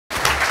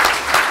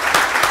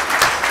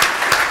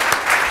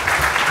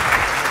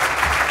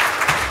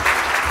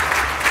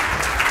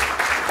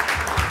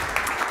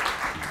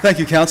Thank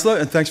you, Councillor,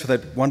 and thanks for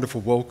that wonderful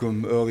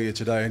welcome earlier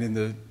today. And in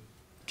the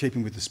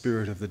keeping with the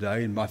spirit of the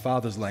day, in my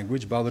father's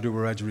language, Baladu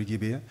Barajri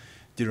Gibia,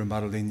 Dira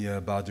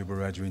Maralinya Badu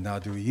Barajri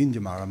Nadu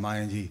Yindamara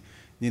Mayanji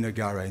Nina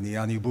Gare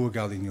Niani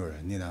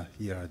Burgalinura Nina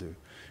Yaradu.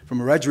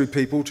 From Wiradjuri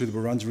people to the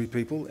Wurundjeri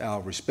people,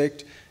 our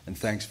respect and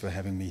thanks for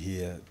having me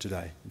here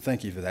today. And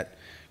thank you for that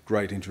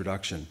great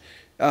introduction.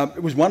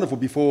 It was wonderful.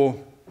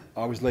 Before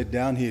I was led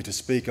down here to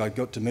speak, I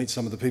got to meet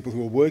some of the people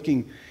who are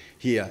working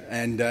here,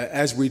 and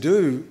as we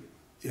do,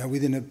 you know,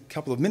 within a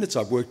couple of minutes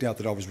I've worked out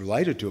that I was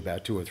related to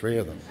about 2 or 3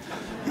 of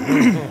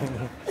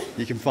them.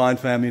 You can find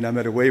family no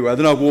matter where you are.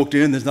 Then I walked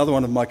in, there's another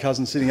one of my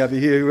cousins sitting over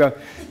here who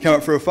came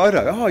up for a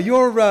photo. Oh,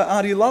 you're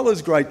Auntie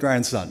Lulla's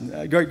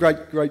great-grandson,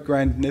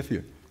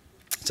 great-great-great-grandnephew.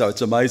 So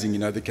it's amazing, you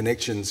know, the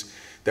connections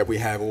that we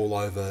have all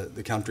over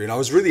the country. And I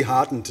was really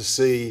heartened to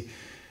see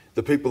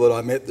the people that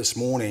I met this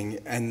morning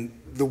and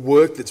the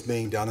work that's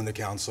being done in the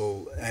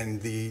council and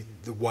the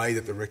way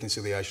that the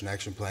Reconciliation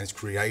Action Plan is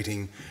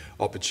creating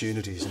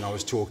opportunities. And I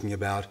was talking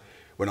about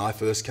when I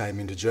first came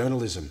into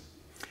journalism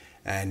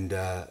and,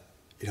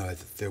 you know,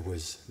 there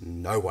was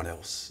no one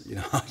else. You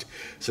know, I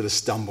sort of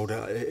stumbled,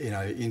 you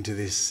know, into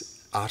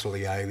this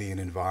utterly alien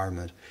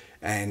environment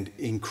and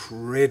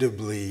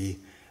incredibly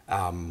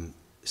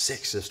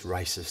sexist,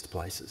 racist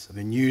places. I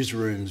mean,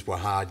 newsrooms were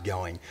hard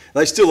going.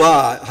 They still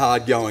are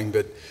hard going,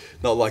 but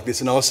not like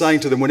this. And I was saying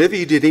to them, whenever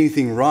you did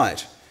anything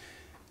right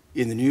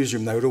in the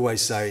newsroom, they would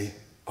always say,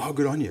 "Oh,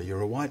 good on you,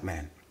 you're a white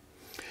man."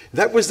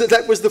 That was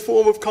the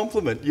form of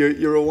compliment,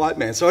 you're a white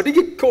man. So I did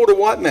get called a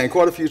white man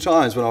quite a few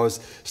times when I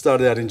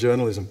started out in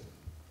journalism.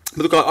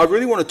 But look, I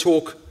really want to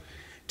talk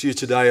to you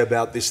today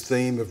about this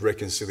theme of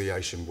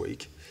Reconciliation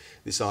Week,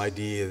 this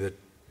idea that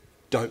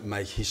don't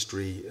make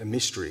history a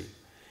mystery.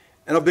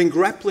 And I've been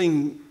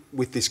grappling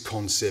with this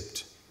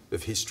concept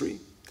of history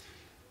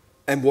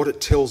and what it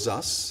tells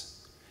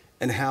us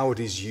and how it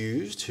is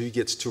used, who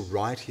gets to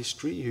write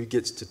history, who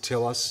gets to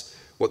tell us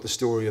what the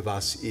story of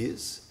us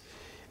is.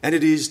 And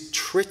it is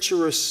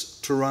treacherous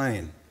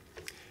terrain.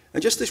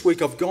 And just this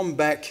week I've gone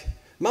back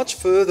much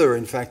further,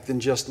 in fact, than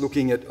just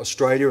looking at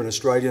Australia and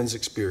Australians'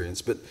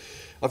 experience, but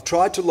I've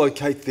tried to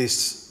locate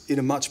this in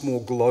a much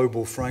more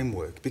global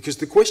framework, because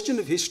the question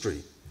of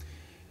history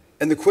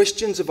and the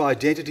questions of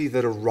identity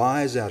that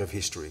arise out of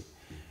history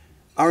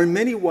are in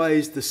many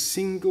ways the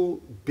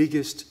single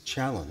biggest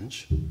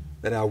challenge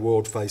that our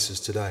world faces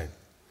today.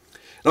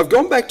 And I've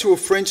gone back to a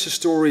French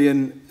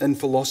historian and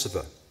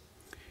philosopher,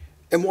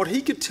 and what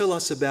he could tell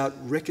us about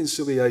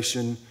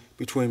reconciliation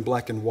between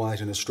black and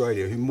white in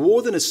Australia, who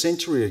more than a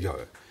century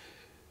ago,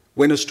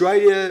 when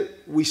Australia,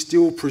 we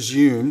still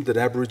presumed that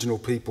Aboriginal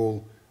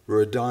people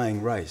were a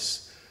dying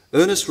race,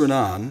 Ernest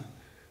Renan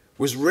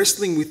was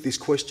wrestling with this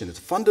question. It's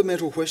a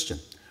fundamental question.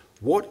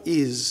 What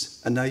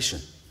is a nation?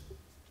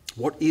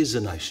 What is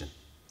a nation?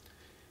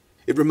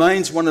 It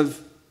remains one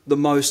of the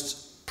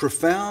most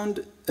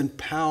profound and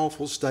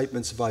powerful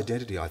statements of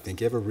identity, I think,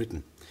 ever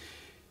written.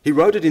 He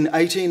wrote it in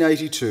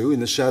 1882 in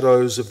the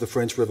shadows of the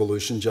French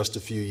Revolution just a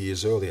few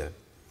years earlier.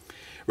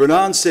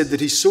 Renan said that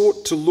he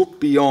sought to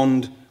look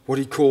beyond what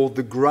he called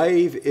the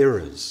grave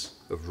errors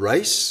of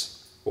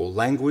race or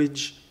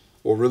language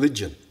or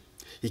religion.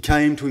 He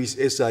came to his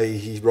essay,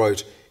 he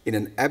wrote, in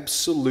an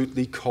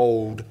absolutely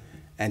cold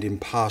and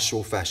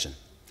impartial fashion.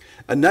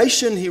 A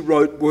nation, he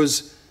wrote,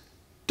 was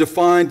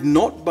defined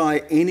not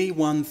by any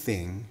one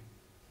thing,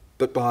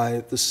 but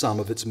by the sum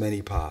of its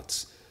many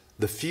parts,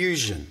 the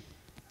fusion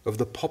of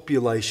the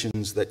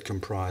populations that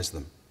comprise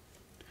them.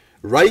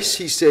 Race,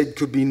 he said,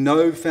 could be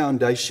no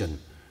foundation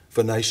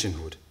for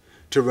nationhood.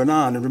 To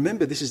Renan, and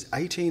remember this is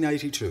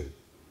 1882,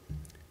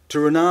 to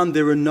Renan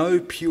there are no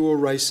pure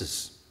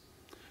races.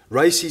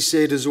 Race, he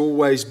said, has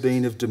always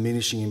been of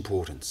diminishing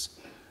importance.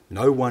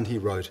 No one, he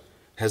wrote,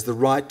 has the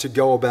right to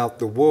go about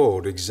the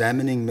world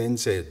examining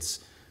men's heads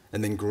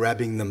and then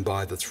grabbing them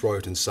by the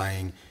throat and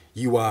saying,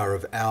 "You are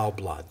of our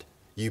blood,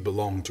 you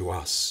belong to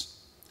us."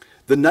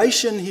 The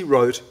nation, he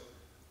wrote,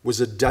 was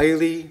a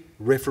daily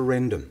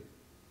referendum,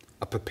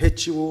 a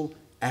perpetual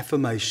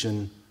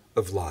affirmation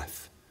of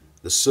life,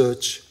 the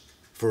search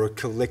for a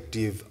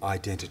collective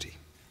identity.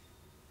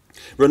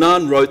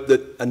 Renan wrote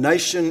that a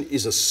nation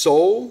is a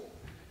soul,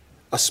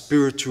 a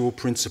spiritual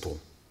principle.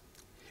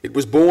 It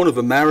was born of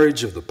a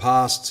marriage of the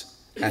past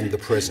and the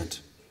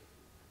present.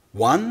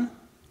 One,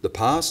 the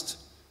past,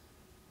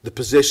 the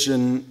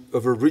possession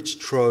of a rich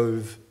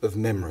trove of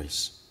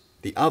memories.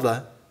 The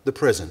other, the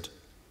present,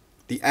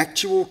 the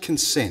actual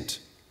consent,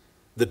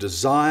 the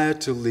desire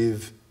to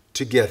live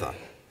together,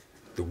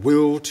 the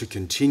will to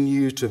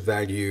continue to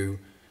value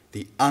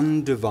the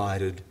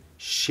undivided,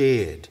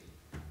 shared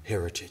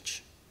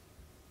heritage.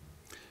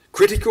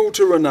 Critical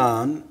to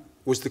Renan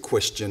was the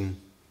question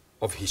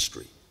of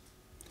history.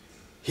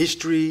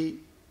 History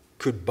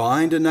could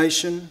bind a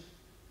nation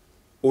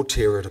or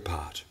tear it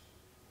apart.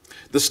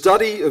 The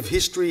study of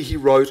history, he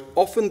wrote,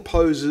 often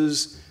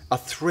poses a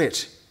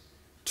threat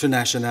to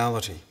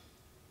nationality.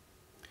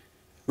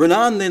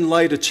 Renan then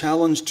laid a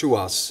challenge to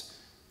us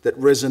that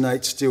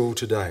resonates still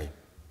today.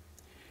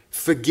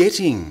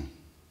 Forgetting,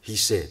 he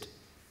said,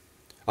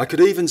 I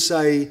could even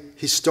say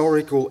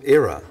historical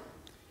error,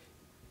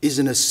 is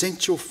an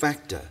essential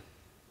factor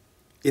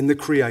in the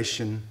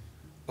creation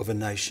of a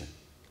nation.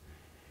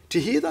 To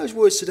hear those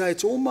words today,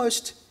 it's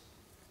almost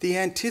the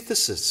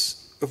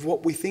antithesis of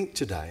what we think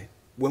today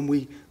when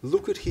we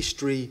look at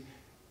history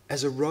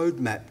as a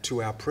roadmap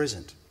to our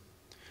present.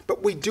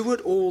 But we do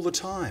it all the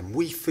time.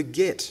 We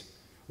forget,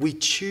 we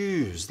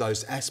choose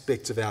those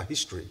aspects of our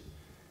history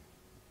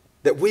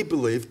that we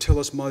believe tell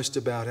us most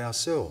about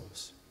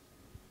ourselves.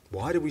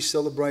 Why do we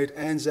celebrate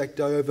Anzac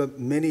Day over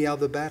many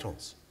other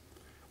battles?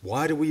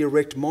 Why do we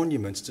erect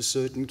monuments to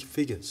certain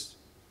figures?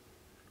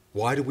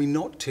 Why do we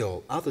not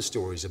tell other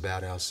stories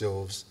about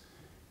ourselves?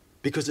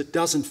 Because it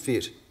doesn't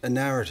fit a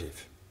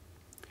narrative.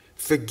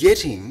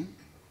 Forgetting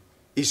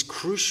is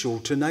crucial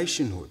to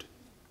nationhood.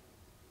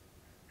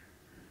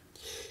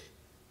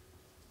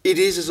 It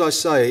is, as I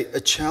say, a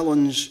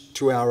challenge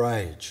to our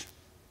age.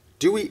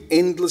 Do we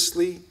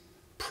endlessly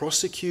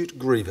prosecute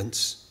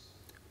grievance,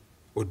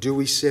 or do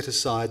we set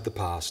aside the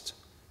past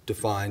to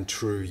find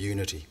true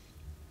unity?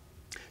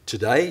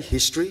 Today,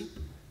 history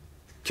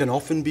can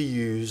often be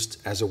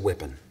used as a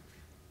weapon.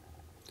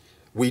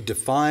 We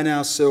define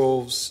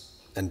ourselves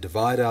and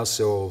divide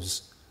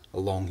ourselves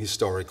along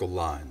historical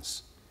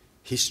lines.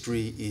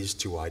 History is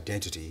to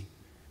identity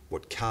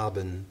what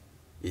carbon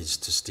is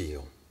to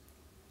steel.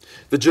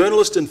 The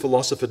journalist and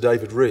philosopher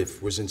David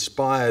Rieff was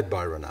inspired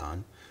by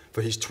Renan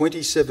for his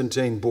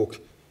 2017 book,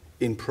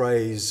 In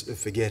Praise of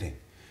Forgetting.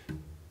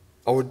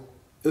 I would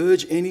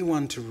urge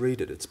anyone to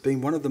read it. It's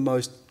been one of the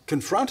most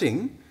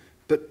confronting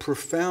but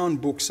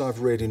profound books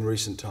I've read in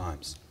recent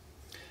times.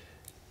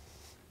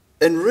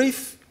 And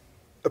Rieff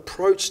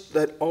approached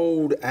that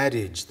old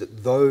adage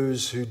that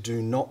those who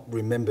do not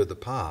remember the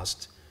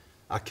past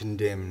are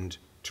condemned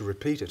to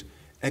repeat it,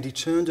 and he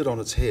turned it on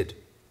its head.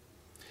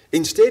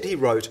 Instead, he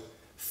wrote,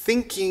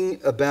 thinking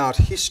about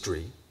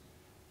history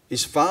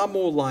is far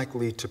more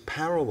likely to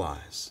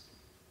paralyse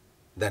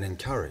than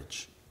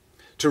encourage.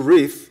 To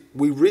Rieff,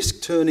 we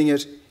risk turning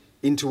it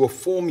into a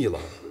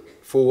formula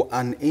for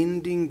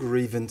unending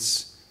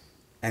grievance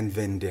and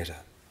vendetta.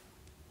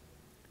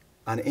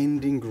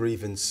 Unending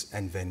grievance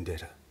and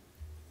vendetta.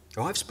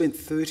 I've spent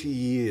 30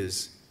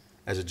 years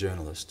as a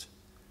journalist,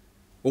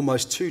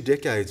 almost 2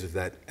 decades of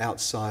that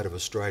outside of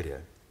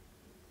Australia.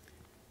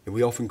 And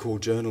we often call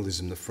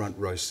journalism the front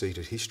row seat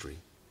at history.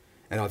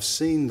 And I've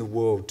seen the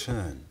world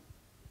turn.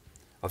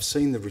 I've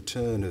seen the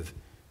return of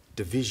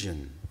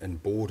division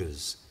and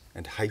borders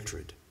and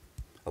hatred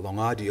along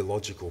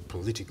ideological,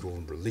 political,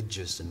 and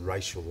religious and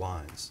racial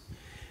lines.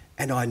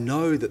 And I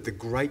know that the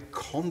great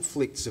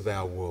conflicts of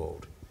our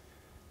world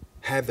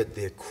have at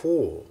their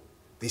core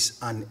this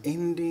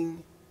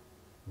unending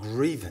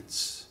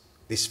grievance,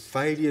 this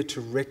failure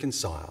to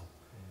reconcile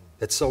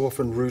that's so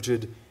often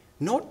rooted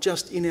not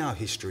just in our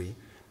history,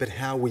 but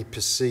how we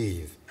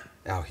perceive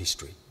our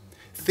history.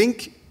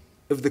 Think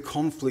of the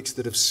conflicts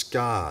that have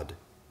scarred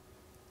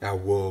our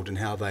world and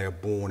how they are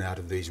born out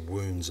of these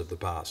wounds of the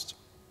past.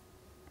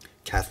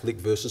 Catholic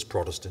versus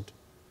Protestant,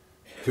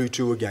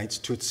 Hutu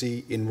against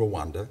Tutsi in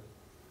Rwanda,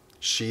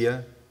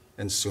 Shia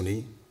and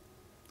Sunni,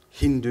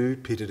 Hindu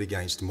pitted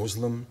against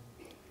Muslim,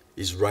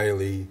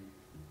 Israeli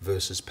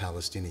versus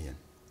Palestinian.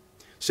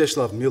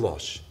 Czesław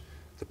Miłosz,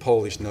 the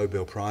Polish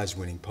Nobel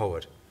Prize-winning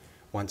poet,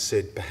 once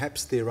said,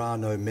 perhaps there are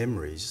no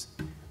memories,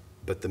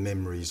 but the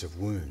memories of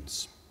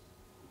wounds.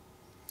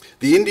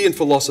 The Indian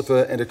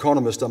philosopher and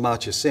economist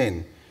Amartya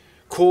Sen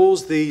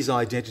calls these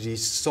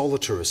identities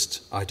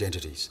solitarist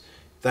identities.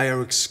 They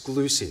are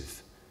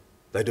exclusive.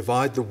 They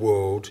divide the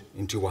world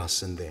into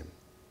us and them.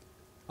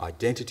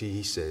 Identity,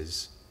 he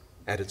says,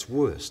 at its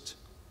worst,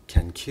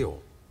 can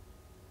kill.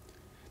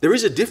 There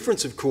is a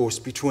difference, of course,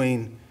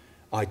 between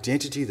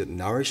identity that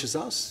nourishes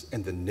us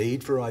and the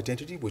need for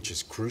identity, which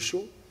is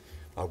crucial.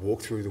 I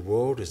walk through the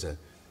world as an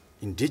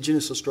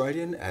Indigenous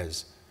Australian,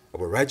 as a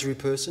Wiradjuri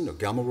person, a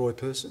Gamaroi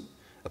person,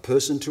 a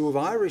person too of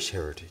Irish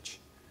heritage,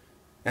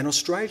 an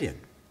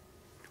Australian.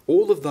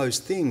 All of those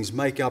things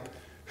make up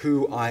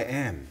who I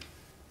am.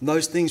 And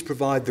those things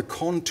provide the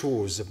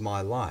contours of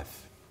my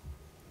life.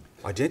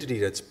 Identity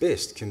at its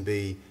best can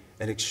be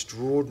an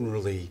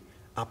extraordinarily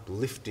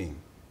uplifting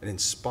and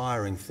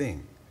inspiring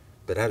thing,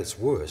 but at its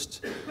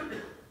worst,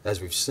 as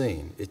we've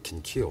seen, it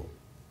can kill.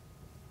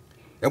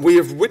 And we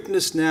have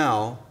witnessed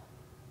now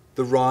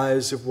the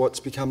rise of what's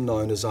become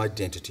known as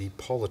identity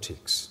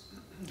politics,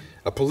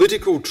 a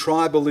political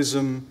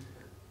tribalism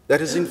that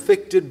has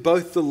infected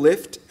both the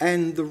left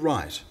and the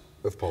right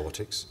of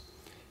politics.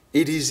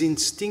 It is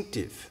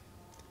instinctive.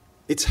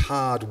 It's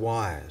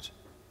hardwired.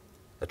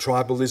 A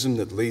tribalism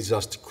that leads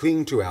us to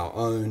cling to our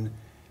own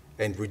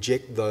and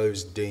reject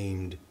those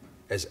deemed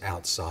as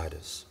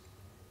outsiders.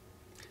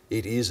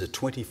 It is a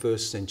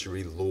 21st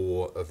century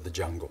law of the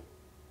jungle.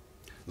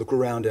 Look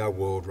around our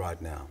world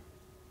right now.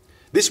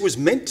 This was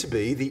meant to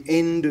be the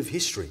end of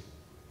history.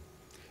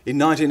 In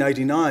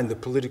 1989, the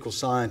political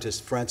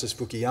scientist Francis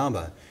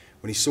Fukuyama,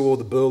 when he saw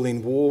the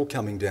Berlin Wall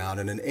coming down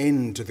and an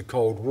end to the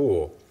Cold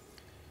War,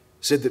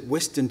 said that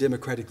Western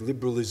democratic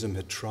liberalism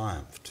had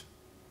triumphed.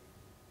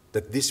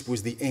 that this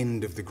was the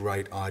end of the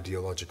great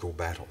ideological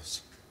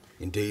battles.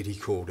 Indeed, he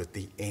called it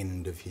the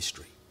end of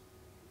history.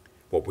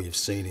 What we have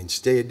seen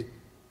instead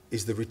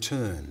is the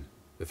return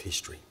of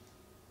history.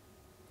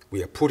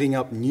 We are putting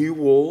up new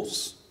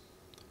walls,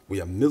 we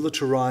are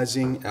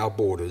militarising our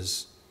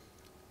borders,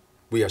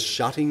 we are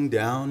shutting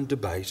down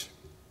debate.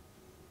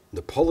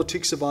 The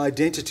politics of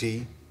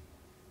identity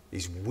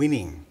is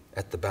winning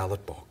at the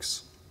ballot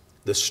box.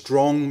 The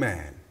strong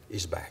man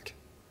is back.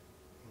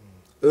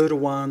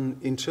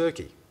 Erdogan in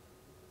Turkey,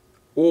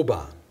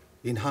 Orban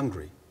in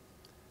Hungary,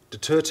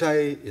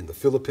 Duterte in the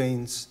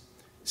Philippines,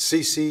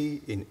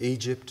 Sisi in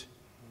Egypt,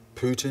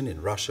 Putin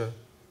in Russia,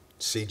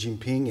 Xi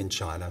Jinping in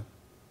China,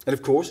 and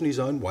of course in his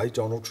own way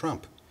Donald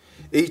Trump,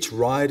 each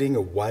riding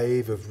a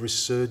wave of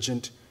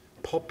resurgent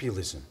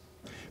populism.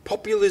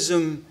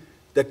 Populism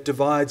that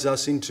divides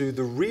us into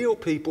the real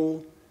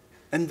people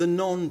and the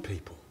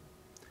non-people.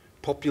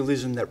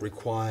 Populism that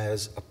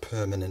requires a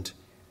permanent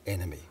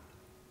enemy.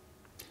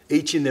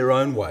 Each in their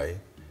own way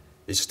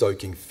is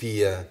stoking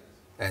fear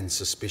and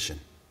suspicion,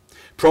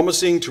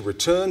 promising to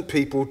return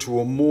people to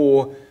a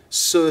more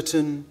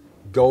certain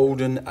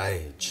golden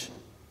age,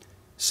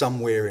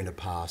 somewhere in a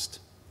past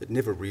that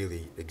never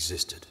really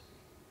existed.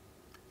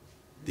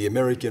 The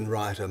American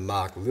writer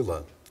Mark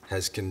Liller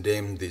has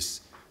condemned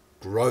this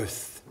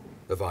growth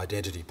of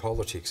identity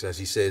politics, as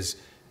he says,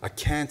 a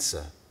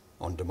cancer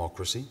on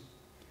democracy.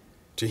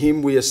 To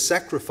him, we are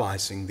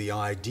sacrificing the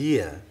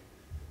idea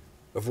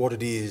of what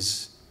it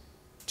is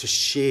to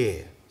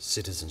share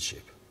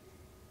citizenship.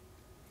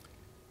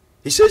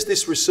 He says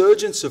this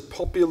resurgence of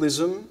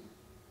populism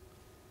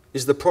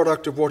is the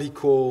product of what he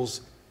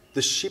calls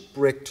the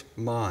shipwrecked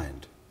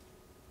mind.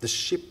 The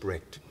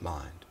shipwrecked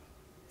mind.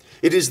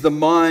 It is the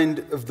mind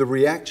of the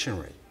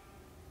reactionary.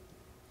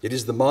 It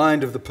is the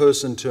mind of the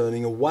person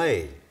turning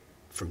away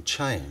from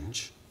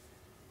change,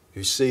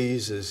 who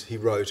sees, as he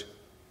wrote,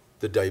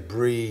 the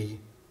debris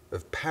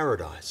of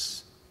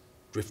paradise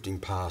drifting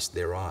past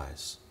their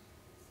eyes.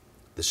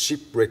 The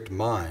shipwrecked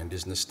mind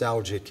is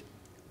nostalgic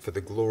for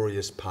the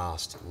glorious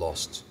past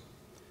lost.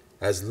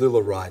 As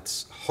Liller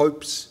writes,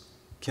 hopes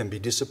can be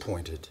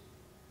disappointed.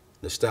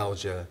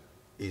 Nostalgia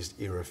is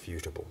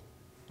irrefutable.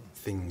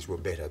 Things were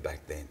better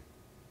back then.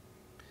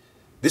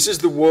 This is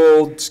the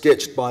world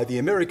sketched by the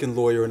American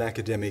lawyer and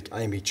academic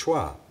Amy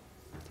Chua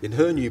in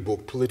her new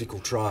book, Political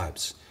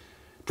Tribes.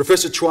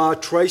 Professor Chua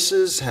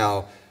traces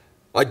how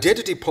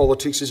identity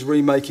politics is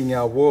remaking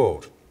our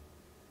world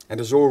and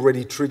has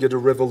already triggered a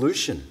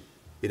revolution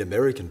in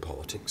American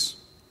politics.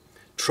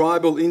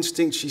 Tribal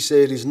instinct, she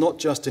said, is not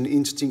just an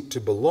instinct to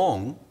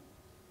belong,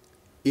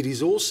 it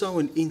is also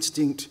an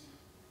instinct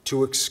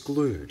to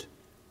exclude.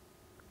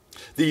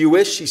 The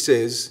US, she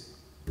says,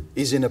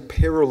 is in a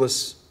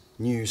perilous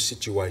new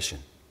situation,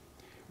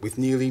 with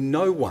nearly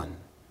no one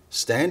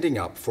standing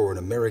up for an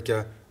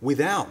America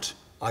without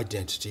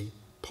identity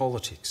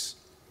politics,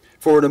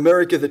 for an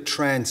America that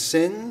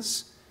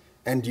transcends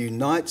and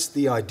unites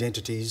the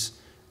identities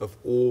of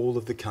all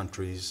of the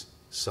country's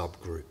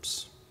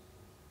subgroups.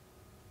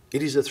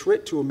 It is a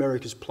threat to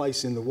America's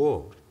place in the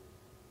world.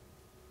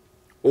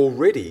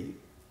 Already,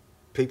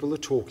 people are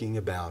talking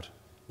about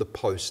the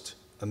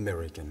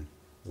post-American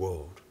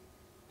world,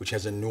 which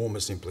has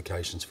enormous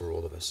implications for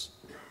all of us.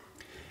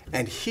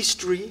 And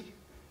history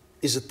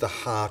is at the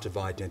heart of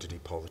identity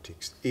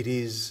politics. It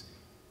is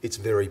its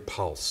very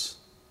pulse.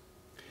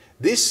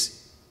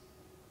 This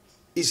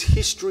is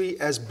history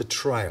as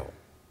betrayal,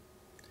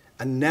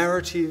 a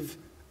narrative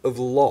of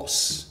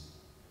loss,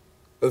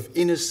 of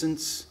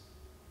innocence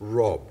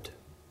robbed.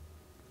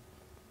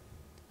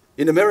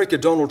 In America,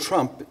 Donald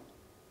Trump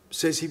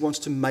says he wants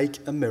to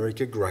make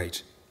America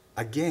great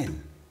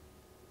again,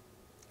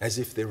 as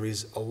if there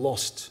is a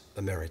lost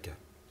America.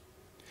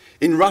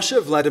 In Russia,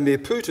 Vladimir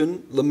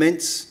Putin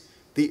laments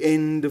the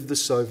end of the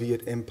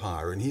Soviet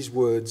Empire, in his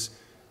words,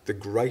 the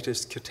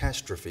greatest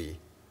catastrophe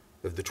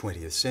of the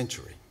 20th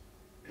century.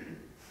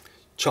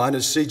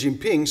 China's Xi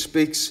Jinping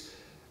speaks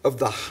of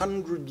the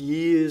 100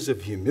 years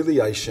of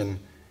humiliation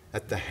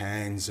at the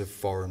hands of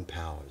foreign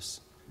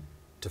powers,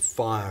 to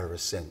fire a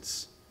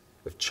sense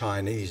of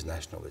Chinese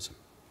nationalism.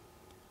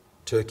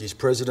 Turkey's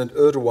President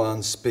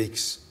Erdogan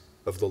speaks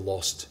of the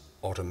lost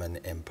Ottoman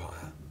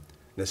Empire.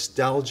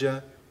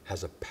 Nostalgia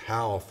has a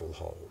powerful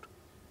hold.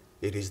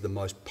 It is the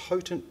most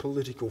potent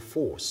political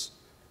force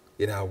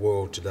in our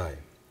world today.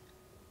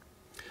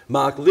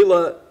 Mark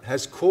Liller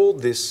has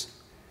called this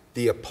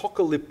the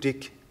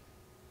apocalyptic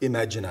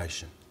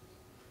imagination.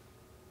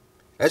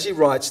 As he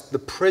writes, the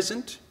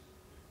present,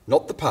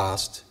 not the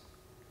past,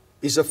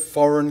 is a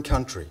foreign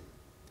country.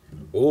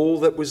 All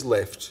that was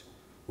left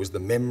was the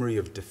memory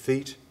of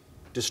defeat,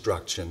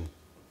 destruction,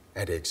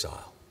 and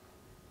exile.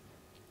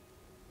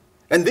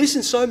 And this,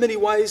 in so many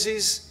ways,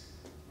 is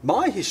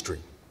my history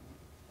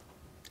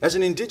as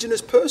an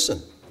Indigenous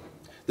person.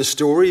 The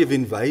story of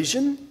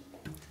invasion,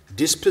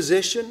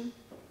 dispossession,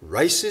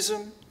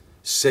 racism,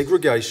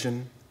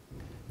 segregation.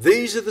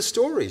 These are the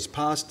stories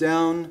passed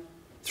down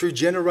through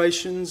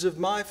generations of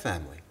my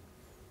family.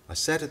 I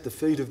sat at the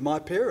feet of my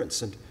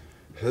parents and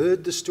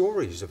heard the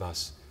stories of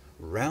us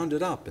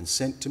rounded up and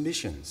sent to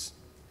missions,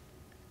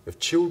 of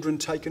children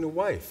taken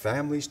away,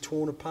 families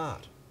torn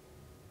apart.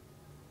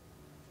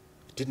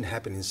 It didn't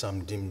happen in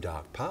some dim,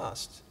 dark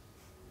past.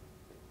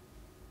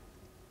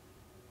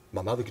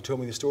 My mother could tell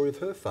me the story of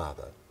her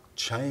father,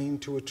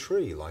 chained to a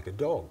tree like a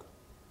dog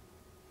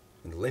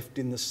and left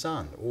in the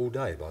sun all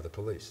day by the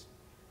police.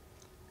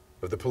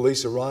 Of the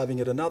police arriving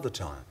at another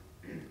time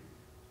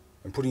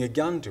and putting a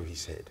gun to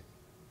his head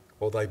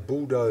while they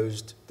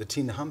bulldozed the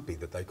tin humpy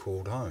that they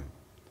called home,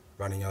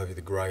 running over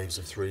the graves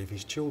of 3 of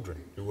his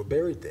children who were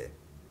buried there.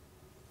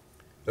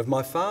 Of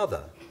my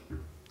father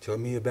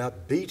telling me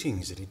about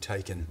beatings that he'd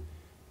taken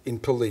in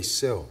police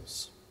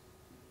cells.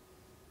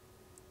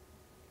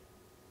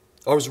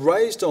 I was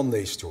raised on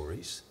these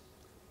stories,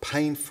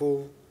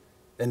 painful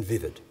and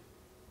vivid,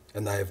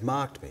 and they have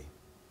marked me,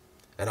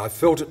 and I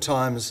felt at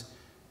times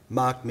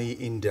marked me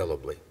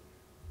indelibly.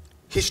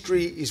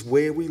 History is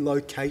where we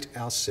locate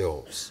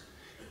ourselves.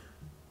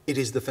 It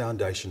is the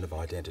foundation of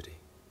identity,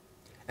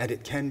 and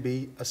it can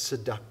be a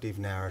seductive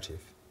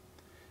narrative.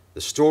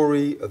 The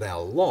story of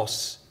our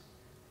loss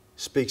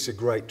speaks a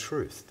great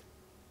truth,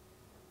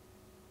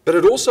 but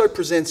it also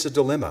presents a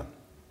dilemma.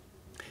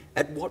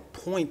 At what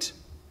point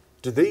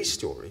do these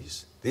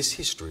stories, this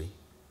history,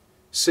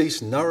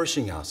 cease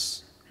nourishing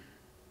us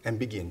and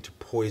begin to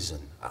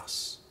poison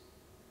us?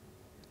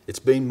 It's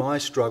been my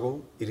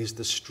struggle, it is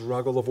the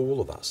struggle of all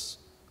of us,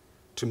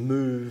 to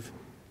move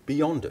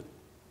beyond it.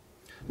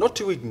 Not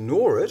to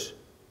ignore it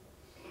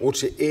or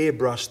to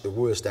airbrush the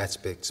worst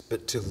aspects,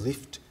 but to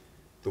lift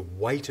the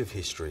weight of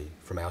history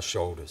from our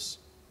shoulders.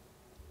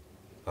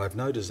 I have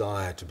no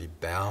desire to be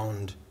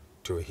bound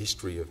to a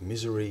history of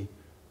misery,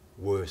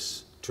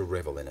 worse, to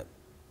revel in it.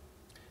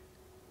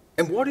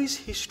 And what is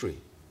history?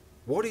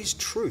 What is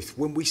truth?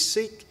 When we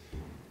seek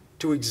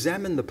to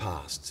examine the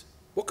past,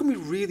 what can we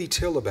really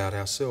tell about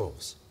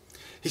ourselves?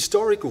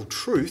 Historical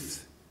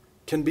truth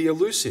can be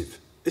elusive,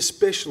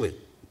 especially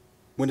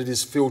when it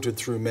is filtered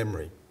through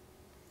memory.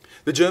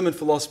 The German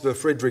philosopher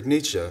Friedrich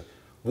Nietzsche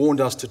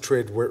warned us to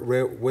tread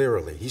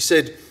warily. He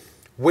said,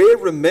 "Where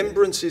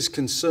remembrance is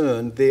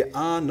concerned, there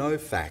are no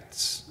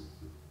facts,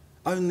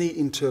 only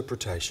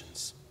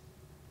interpretations."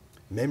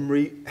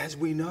 Memory, as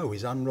we know,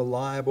 is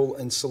unreliable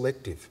and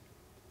selective.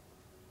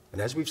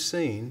 And as we've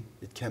seen,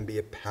 it can be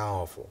a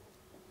powerful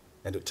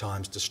and at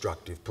times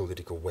destructive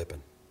political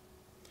weapon.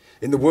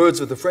 In the words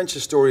of the French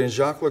historian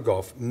Jacques Le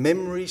Goff,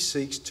 memory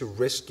seeks to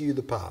rescue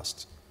the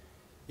past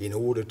in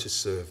order to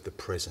serve the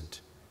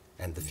present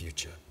and the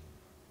future.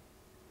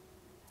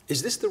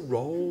 Is this the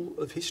role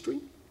of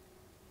history?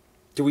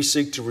 Do we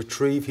seek to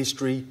retrieve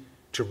history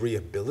to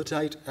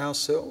rehabilitate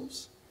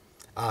ourselves?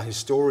 Are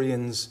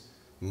historians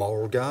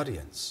moral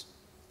guardians?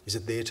 Is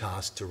it their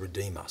task to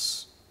redeem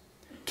us?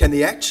 Can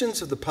the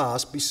actions of the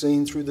past be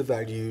seen through the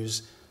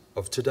values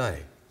of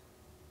today?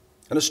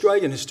 An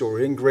Australian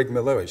historian, Greg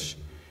Millewish,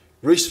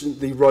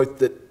 recently wrote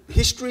that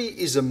history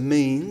is a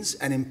means,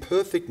 an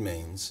imperfect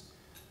means,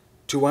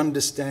 to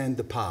understand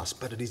the past,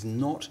 but it is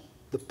not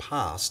the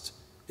past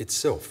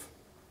itself.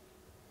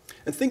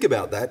 And think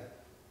about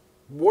that.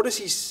 What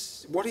he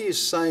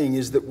is saying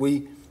is that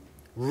we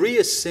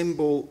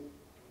reassemble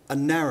a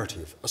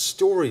narrative, a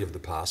story of the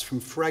past from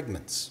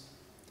fragments,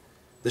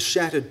 the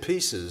shattered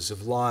pieces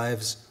of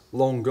lives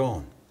long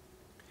gone.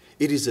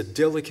 It is a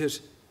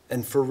delicate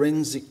and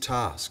forensic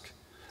task,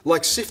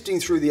 like sifting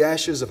through the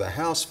ashes of a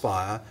house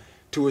fire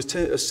to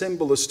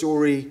assemble a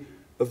story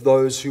of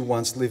those who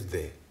once lived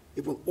there.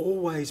 It will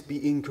always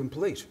be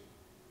incomplete.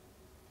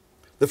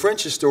 The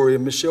French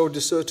historian Michel de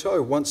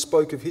Certeau once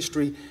spoke of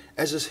history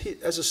as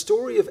a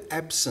story of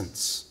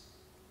absence,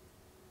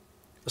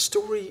 a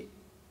story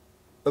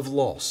of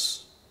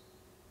loss.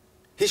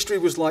 History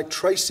was like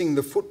tracing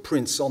the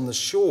footprints on the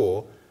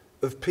shore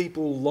of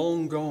people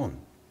long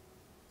gone.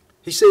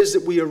 He says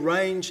that we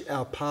arrange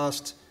our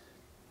past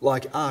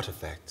like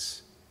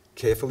artefacts,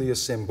 carefully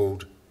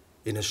assembled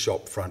in a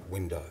shop front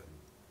window.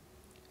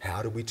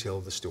 How do we tell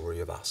the story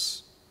of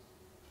us?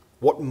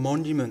 What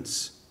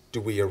monuments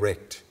do we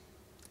erect?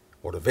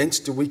 What events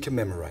do we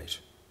commemorate?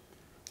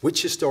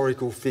 Which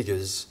historical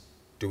figures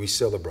do we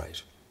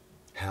celebrate?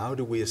 How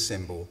do we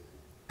assemble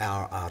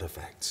our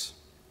artefacts?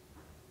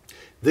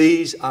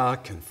 These are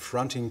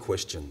confronting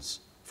questions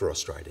for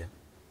Australia.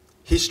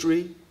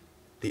 History,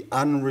 the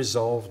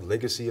unresolved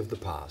legacy of the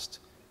past,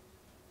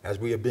 as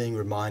we are being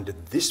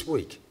reminded this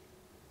week,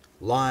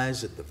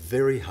 lies at the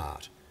very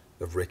heart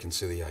of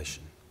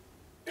reconciliation.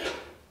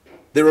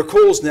 There are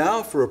calls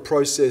now for a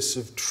process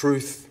of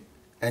truth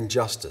and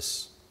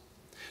justice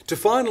to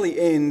finally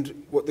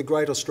end what the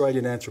great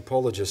Australian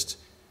anthropologist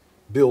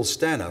Bill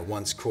Stanner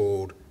once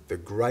called the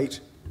Great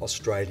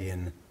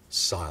Australian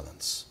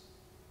Silence.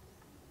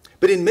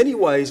 But in many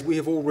ways, we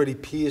have already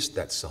pierced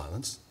that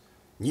silence.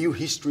 New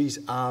histories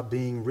are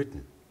being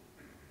written.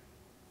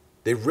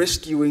 They're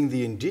rescuing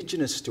the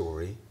Indigenous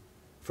story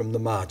from the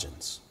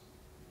margins.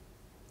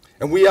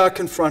 And we are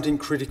confronting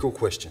critical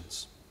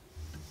questions.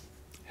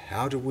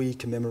 How do we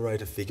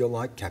commemorate a figure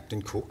like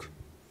Captain Cook?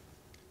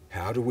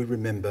 How do we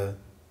remember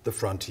the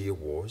frontier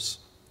wars?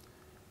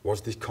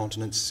 Was this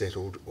continent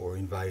settled or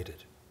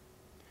invaded?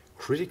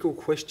 Critical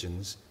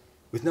questions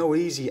with no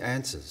easy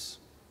answers.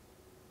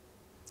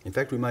 In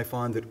fact, we may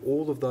find that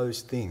all of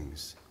those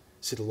things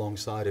sit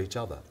alongside each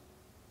other,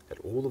 that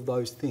all of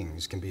those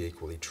things can be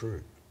equally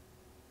true.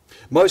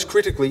 Most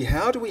critically,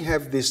 how do we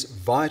have this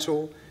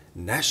vital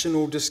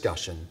national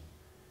discussion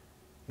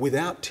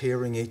without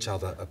tearing each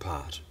other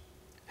apart?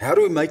 How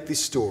do we make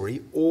this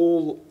story,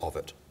 all of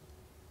it,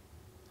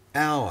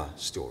 our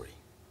story?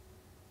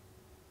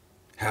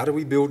 How do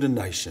we build a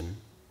nation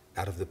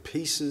out of the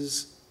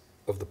pieces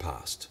of the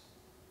past?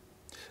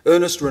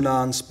 Ernest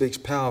Renan speaks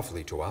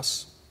powerfully to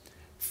us.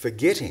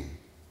 Forgetting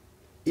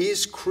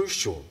is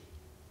crucial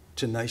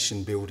to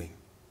nation building.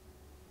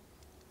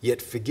 Yet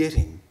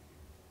forgetting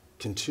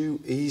can too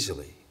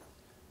easily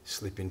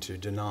slip into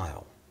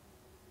denial.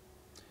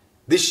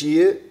 This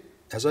year,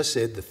 as I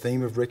said, the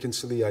theme of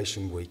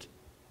Reconciliation Week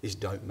is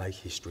Don't Make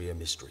History a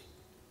Mystery.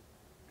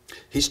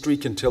 History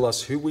can tell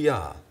us who we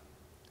are,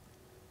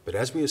 but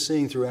as we are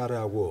seeing throughout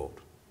our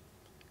world,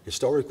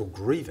 historical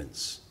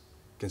grievance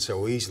can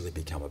so easily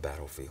become a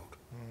battlefield.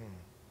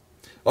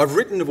 I've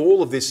written of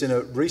all of this in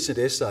a recent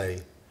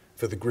essay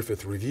for the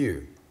Griffith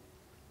Review.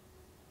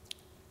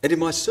 And in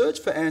my search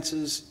for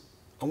answers,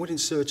 I went in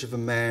search of a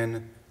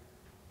man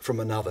from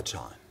another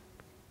time.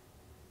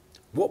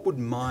 What would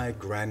my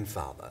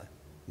grandfather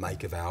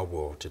make of our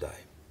world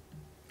today?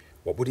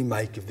 What would he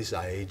make of this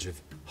age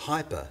of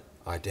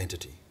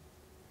hyper-identity?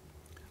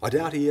 I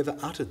doubt he ever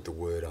uttered the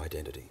word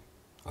identity.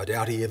 I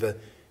doubt he ever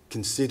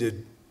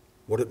considered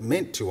what it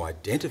meant to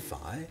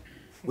identify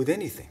with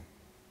anything.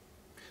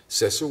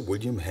 Cecil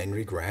William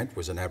Henry Grant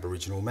was an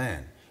Aboriginal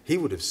man. He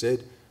would have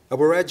said a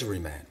Wiradjuri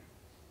man.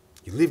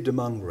 He lived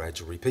among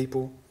Wiradjuri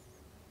people.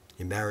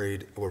 He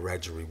married a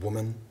Wiradjuri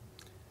woman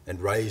and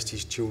raised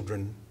his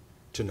children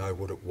to know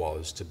what it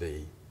was to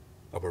be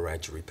a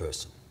Wiradjuri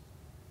person.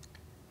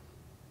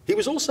 He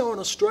was also an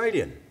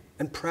Australian,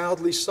 and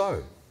proudly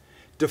so.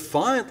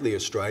 Defiantly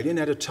Australian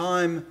at a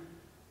time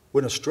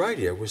when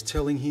Australia was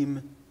telling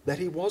him that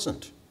he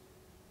wasn't.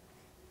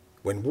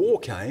 When war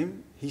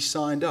came, he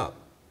signed up,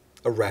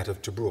 a rat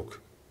of Tobruk.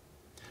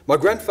 My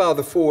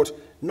grandfather fought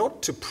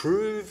not to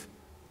prove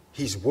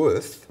his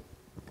worth,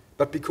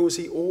 but because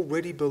he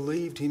already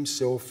believed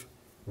himself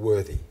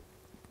worthy.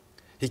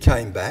 He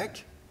came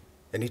back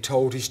and he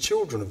told his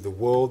children of the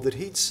world that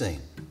he'd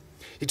seen.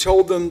 He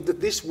told them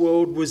that this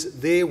world was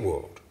their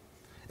world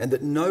and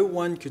that no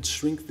one could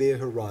shrink their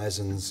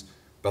horizons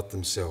but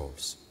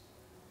themselves.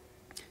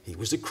 He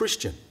was a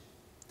Christian,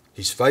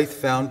 his faith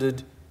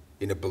founded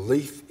in a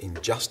belief in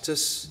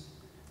justice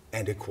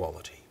and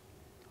equality.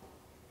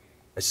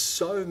 As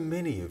so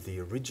many of the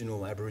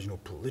original Aboriginal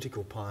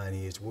political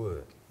pioneers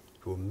were,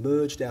 who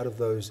emerged out of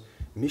those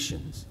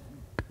missions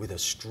with a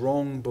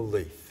strong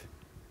belief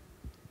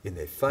in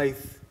their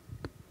faith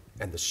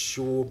and the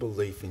sure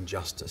belief in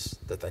justice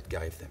that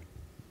gave them.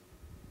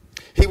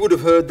 He would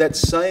have heard that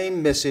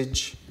same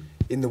message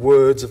in the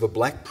words of a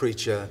black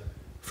preacher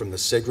from the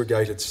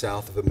segregated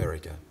South of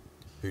America,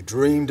 who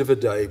dreamed of a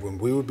day when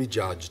we would be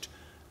judged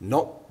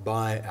not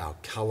by our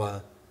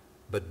colour,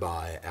 but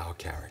by our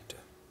character.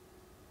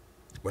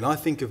 When I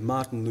think of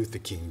Martin Luther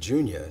King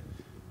Jr.,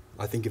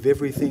 I think of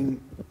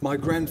everything my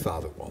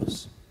grandfather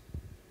was.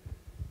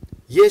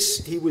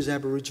 Yes, he was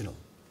Aboriginal.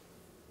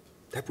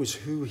 That was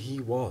who he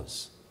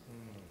was,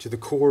 to the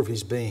core of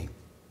his being.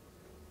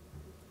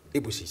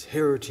 It was his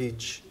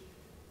heritage,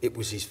 it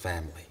was his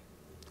family.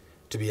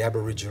 To be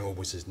Aboriginal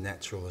was as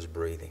natural as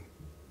breathing.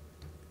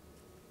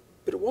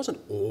 But it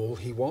wasn't all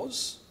he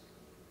was.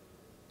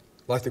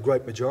 Like the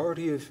great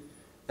majority of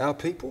our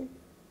people,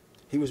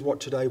 he was what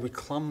today we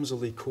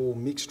clumsily call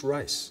mixed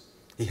race.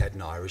 He had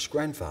an Irish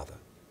grandfather.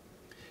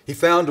 He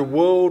found a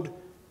world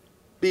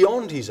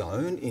beyond his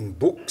own in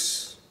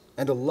books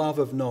and a love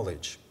of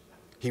knowledge.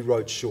 He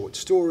wrote short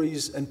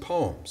stories and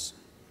poems.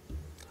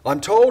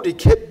 I'm told he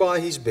kept by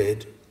his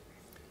bed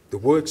the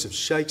works of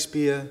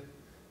Shakespeare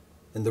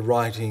and the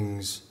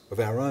writings of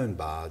our own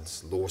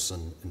bards,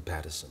 Lawson and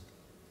Patterson.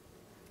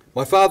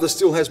 My father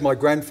still has my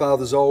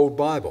grandfather's old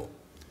Bible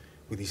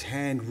with his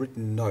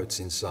handwritten notes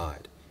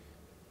inside,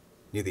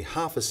 nearly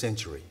half a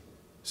century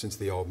since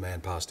the old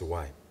man passed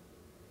away.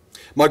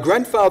 My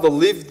grandfather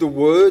lived the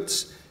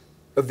words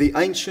of the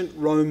ancient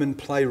Roman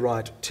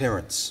playwright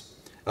Terence,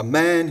 a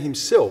man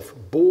himself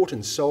bought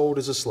and sold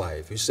as a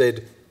slave, who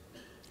said,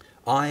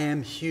 "I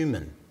am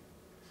human.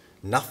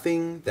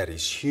 Nothing that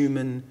is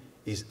human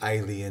is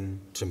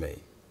alien to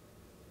me."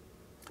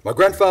 My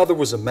grandfather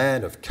was a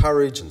man of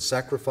courage and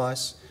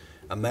sacrifice,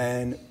 a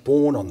man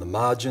born on the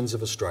margins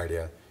of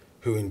Australia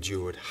who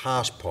endured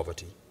harsh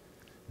poverty,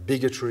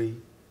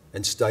 bigotry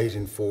and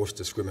state-enforced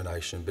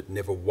discrimination, but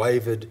never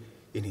wavered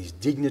in his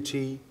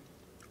dignity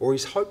or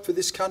his hope for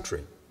this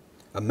country,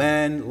 a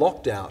man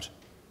locked out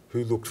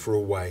who looked for a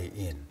way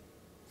in.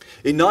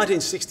 In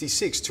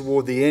 1966,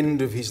 toward the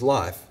end of his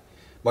life,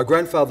 my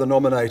grandfather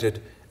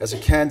nominated as a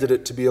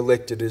candidate to be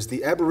elected as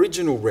the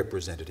Aboriginal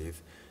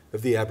representative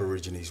of the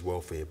Aborigines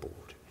Welfare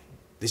Board.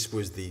 This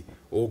was the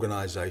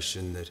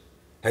organisation that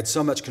had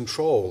so much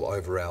control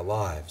over our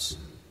lives.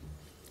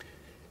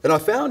 And I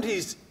found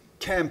his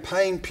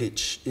campaign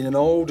pitch in an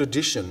old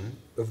edition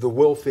of the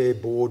Welfare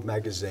Board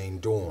magazine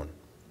Dawn.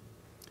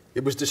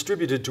 It was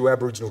distributed to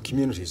Aboriginal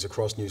communities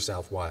across New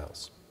South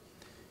Wales.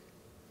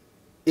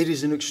 It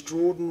is an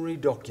extraordinary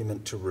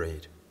document to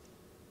read.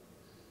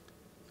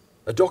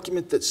 A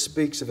document that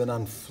speaks of an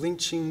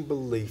unflinching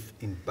belief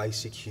in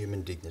basic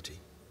human dignity.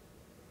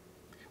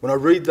 When I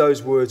read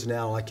those words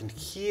now, I can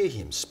hear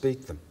him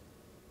speak them.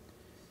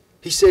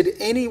 He said,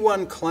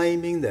 anyone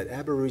claiming that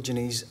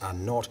Aborigines are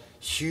not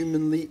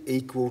humanly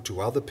equal to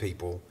other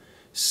people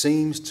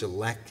seems to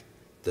lack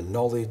the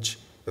knowledge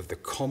of the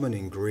common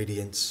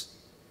ingredients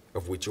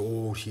of which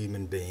all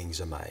human beings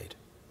are made.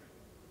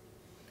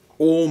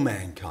 All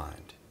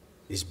mankind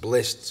is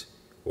blessed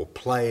or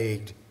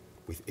plagued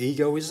with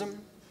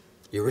egoism,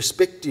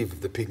 irrespective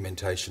of the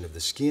pigmentation of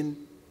the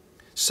skin,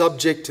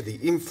 subject to the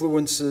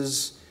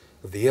influences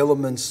of the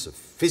elements of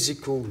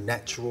physical,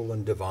 natural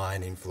and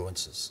divine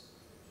influences.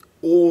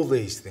 All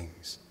these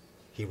things,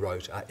 he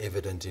wrote, are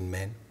evident in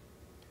men.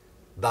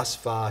 Thus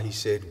far, he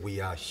said, we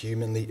are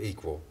humanly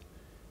equal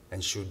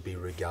and should be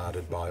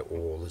regarded by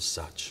all as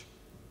such.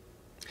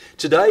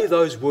 Today,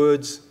 those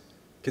words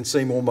can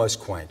seem almost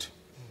quaint.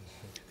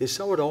 They're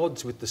so at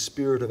odds with the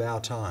spirit of our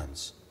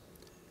times.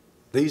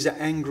 These are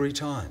angry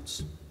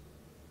times.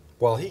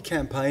 While he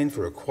campaigned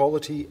for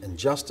equality and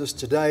justice,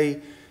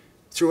 today,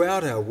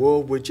 throughout our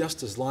world, we're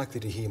just as likely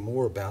to hear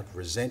more about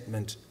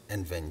resentment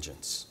and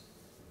vengeance.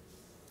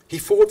 He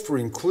fought for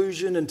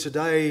inclusion, and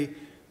today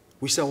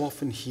we so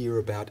often hear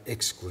about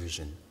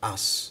exclusion,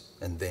 us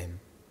and them.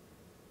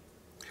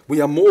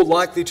 We are more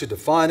likely to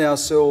define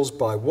ourselves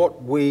by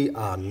what we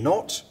are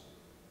not,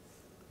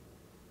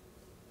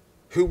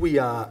 who we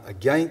are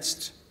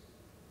against,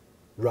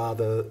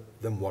 rather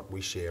than what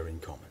we share in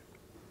common.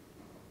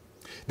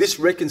 This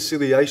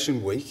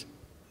Reconciliation Week,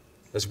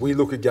 as we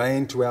look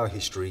again to our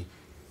history,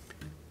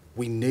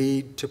 we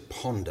need to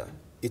ponder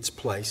its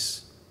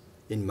place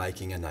in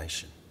making a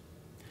nation.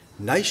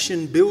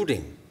 Nation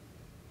building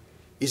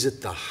is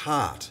at the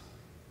heart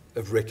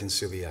of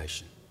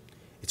reconciliation.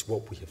 It's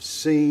what we have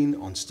seen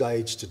on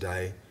stage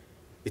today.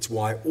 It's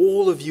why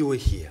all of you are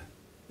here,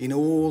 in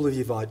all of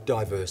your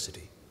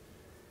diversity,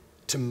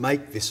 to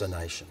make this a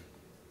nation.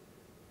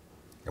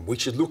 And we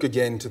should look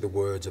again to the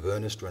words of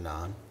Ernest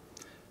Renan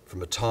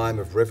from a time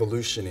of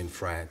revolution in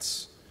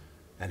France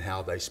and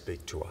how they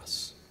speak to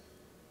us.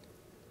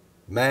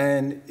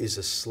 Man is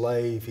a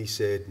slave, he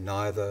said,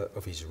 neither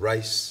of his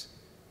race,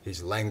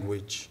 his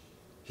language,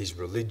 his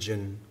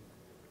religion,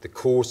 the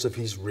course of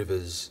his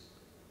rivers,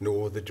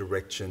 nor the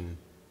direction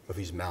of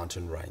his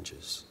mountain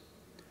ranges.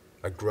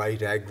 A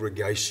great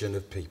aggregation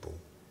of people,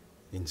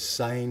 in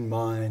sane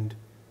mind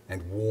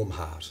and warm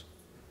heart,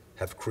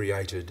 have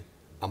created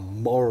a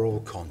moral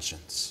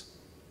conscience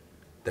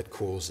that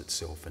calls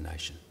itself a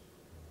nation.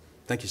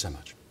 Thank you so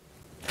much.